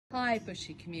Hi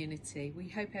Bushy community, we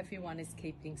hope everyone is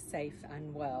keeping safe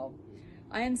and well.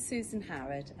 I am Susan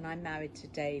Harrod and I'm married to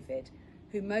David,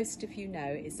 who most of you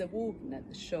know is a warden at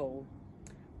the Shawl.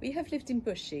 We have lived in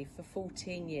Bushy for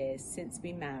 14 years since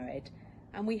we married,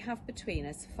 and we have between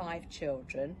us 5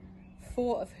 children,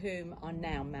 4 of whom are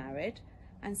now married,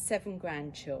 and 7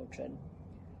 grandchildren.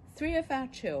 3 of our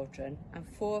children and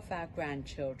 4 of our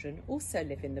grandchildren also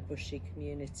live in the Bushy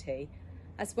community,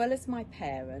 as well as my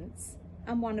parents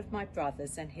and one of my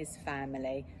brothers and his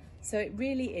family, so it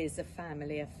really is a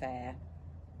family affair.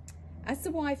 As the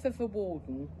wife of a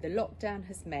warden, the lockdown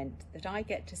has meant that I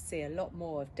get to see a lot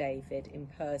more of David in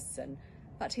person,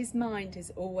 but his mind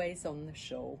is always on the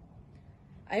Shawl.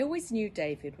 I always knew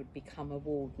David would become a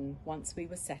warden once we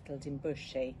were settled in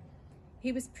Bushy.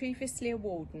 He was previously a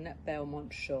warden at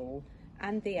Belmont Shawl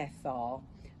and the FR,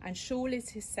 and Shawl is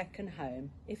his second home,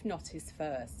 if not his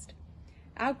first.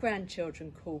 Our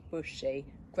grandchildren call Bushy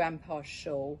Grandpa's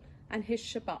Shawl and his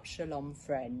Shabbat Shalom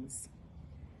friends.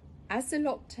 As the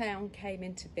lockdown came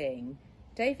into being,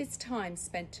 David's time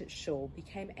spent at Shawl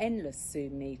became endless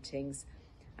Zoom meetings,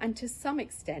 and to some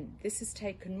extent this has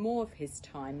taken more of his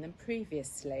time than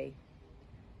previously.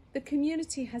 The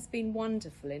community has been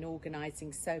wonderful in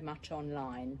organising so much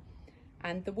online,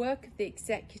 and the work of the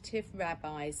executive,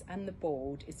 rabbis and the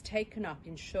board is taken up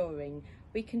ensuring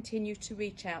we continue to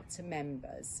reach out to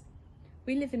members.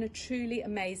 We live in a truly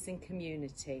amazing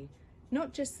community,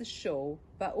 not just the Shawl,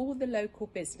 but all the local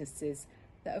businesses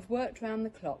that have worked round the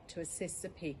clock to assist the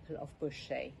people of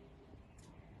Bushy.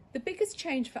 The biggest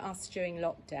change for us during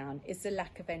lockdown is the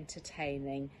lack of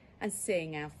entertaining and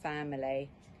seeing our family.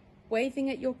 Waving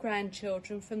at your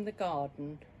grandchildren from the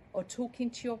garden or talking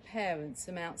to your parents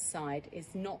from outside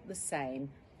is not the same,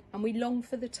 and we long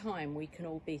for the time we can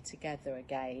all be together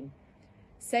again.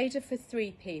 Seder for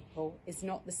 3 people is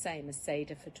not the same as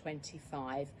Seder for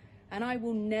 25, and I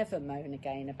will never moan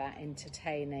again about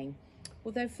entertaining,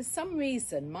 although for some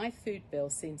reason my food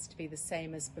bill seems to be the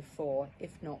same as before,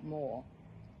 if not more.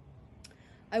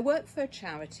 I work for a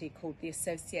charity called the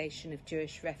Association of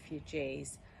Jewish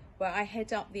Refugees, where I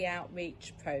head up the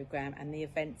outreach programme and the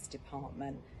events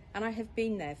department, and I have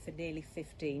been there for nearly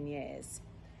 15 years.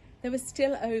 There are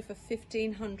still over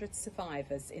 1,500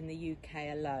 survivors in the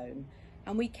UK alone,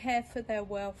 and we care for their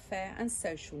welfare and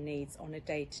social needs on a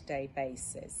day-to-day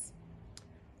basis.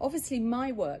 Obviously,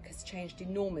 my work has changed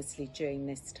enormously during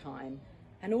this time,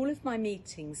 and all of my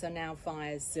meetings are now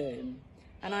via Zoom,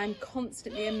 and I'm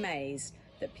constantly amazed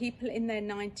that people in their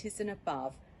 90s and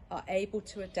above are able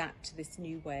to adapt to this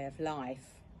new way of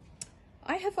life.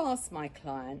 I have asked my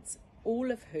clients, all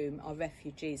of whom are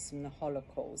refugees from the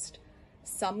Holocaust,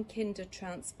 some kinder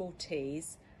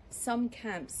transportees, some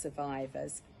camp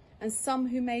survivors, and some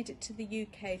who made it to the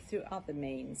UK through other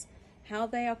means, how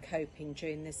they are coping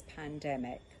during this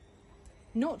pandemic.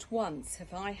 Not once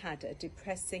have I had a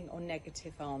depressing or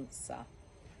negative answer.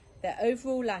 Their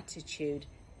overall attitude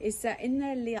is that in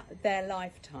their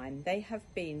lifetime they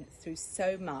have been through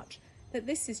so much that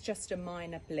this is just a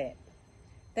minor blip.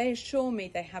 They assure me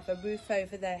they have a roof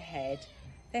over their head,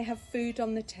 they have food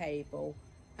on the table,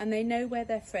 and they know where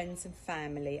their friends and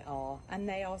family are, and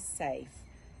they are safe.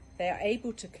 They are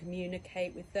able to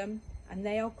communicate with them, and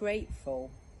they are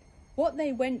grateful. What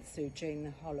they went through during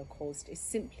the Holocaust is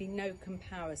simply no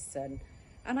comparison,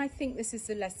 and I think this is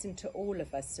a lesson to all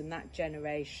of us in that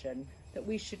generation, that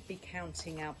we should be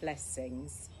counting our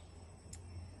blessings.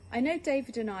 I know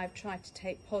David and I have tried to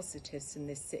take positives from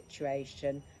this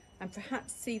situation and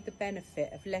perhaps see the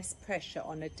benefit of less pressure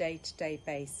on a day-to-day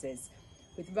basis,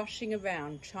 with rushing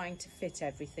around trying to fit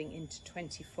everything into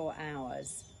 24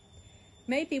 hours.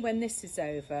 Maybe when this is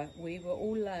over, we will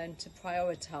all learn to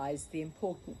prioritise the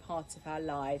important part of our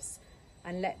lives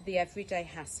and let the everyday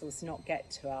hassles not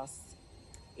get to us.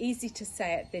 Easy to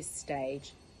say at this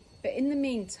stage, but in the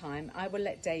meantime, I will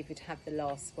let David have the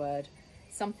last word,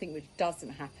 something which doesn't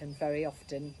happen very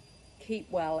often.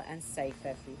 Keep well and safe,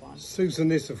 everyone.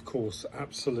 Susan is, of course,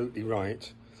 absolutely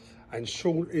right, and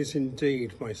Shawl is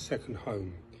indeed my second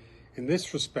home. In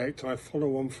this respect, I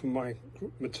follow on from my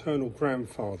maternal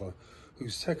grandfather,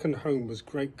 whose second home was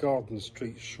Great Garden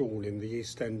Street, Shawl, in the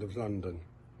East End of London.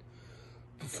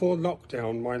 Before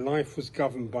lockdown, my life was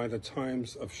governed by the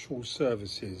times of Shawl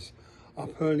services,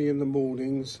 up early in the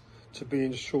mornings to be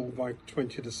in Shawl by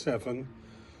 20 to 7,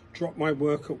 drop my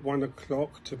work at 1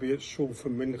 o'clock to be at Shawl for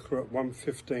Mincha at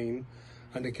 1:15,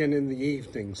 and again in the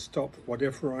evening stop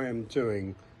whatever I am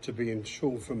doing to be in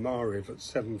Shawl for Mariv at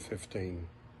 7:15.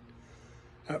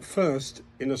 At first,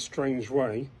 in a strange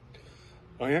way,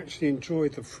 I actually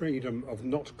enjoyed the freedom of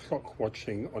not clock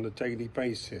watching on a daily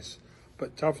basis,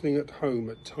 but davening at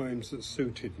home at times that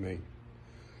suited me.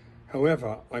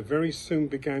 However, I very soon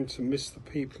began to miss the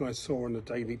people I saw on a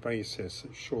daily basis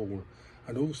at shul,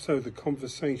 and also the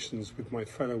conversations with my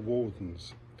fellow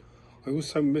wardens. I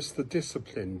also missed the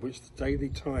discipline which the daily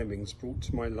timings brought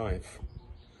to my life.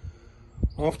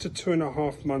 After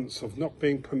 2.5 months of not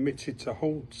being permitted to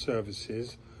hold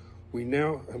services, we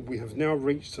have now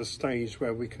reached a stage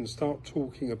where we can start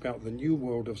talking about the new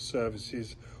world of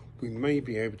services we may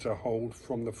be able to hold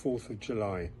from the 4th of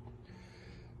July.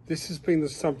 This has been the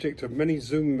subject of many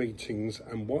Zoom meetings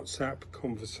and WhatsApp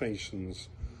conversations.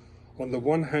 On the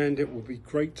one hand, it will be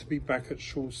great to be back at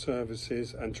shul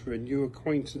services and to renew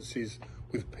acquaintances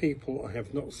with people I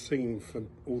have not seen for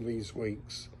all these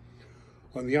weeks.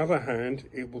 On the other hand,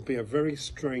 it will be a very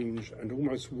strange and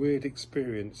almost weird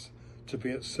experience to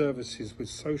be at services with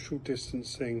social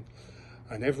distancing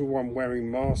and everyone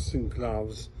wearing masks and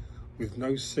gloves, with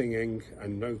no singing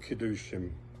and no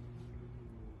kiddushim.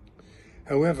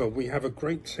 However, we have a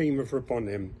great team of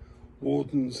Rabbonim,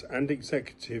 wardens and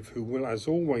executive who will, as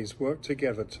always, work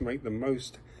together to make the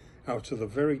most out of the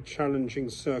very challenging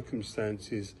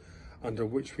circumstances under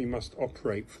which we must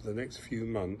operate for the next few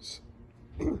months.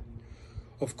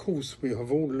 Of course, we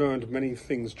have all learned many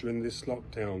things during this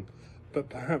lockdown, but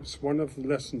perhaps one of the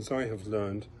lessons I have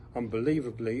learned,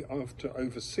 unbelievably, after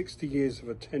over 60 years of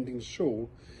attending shul,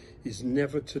 is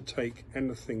never to take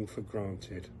anything for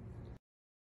granted.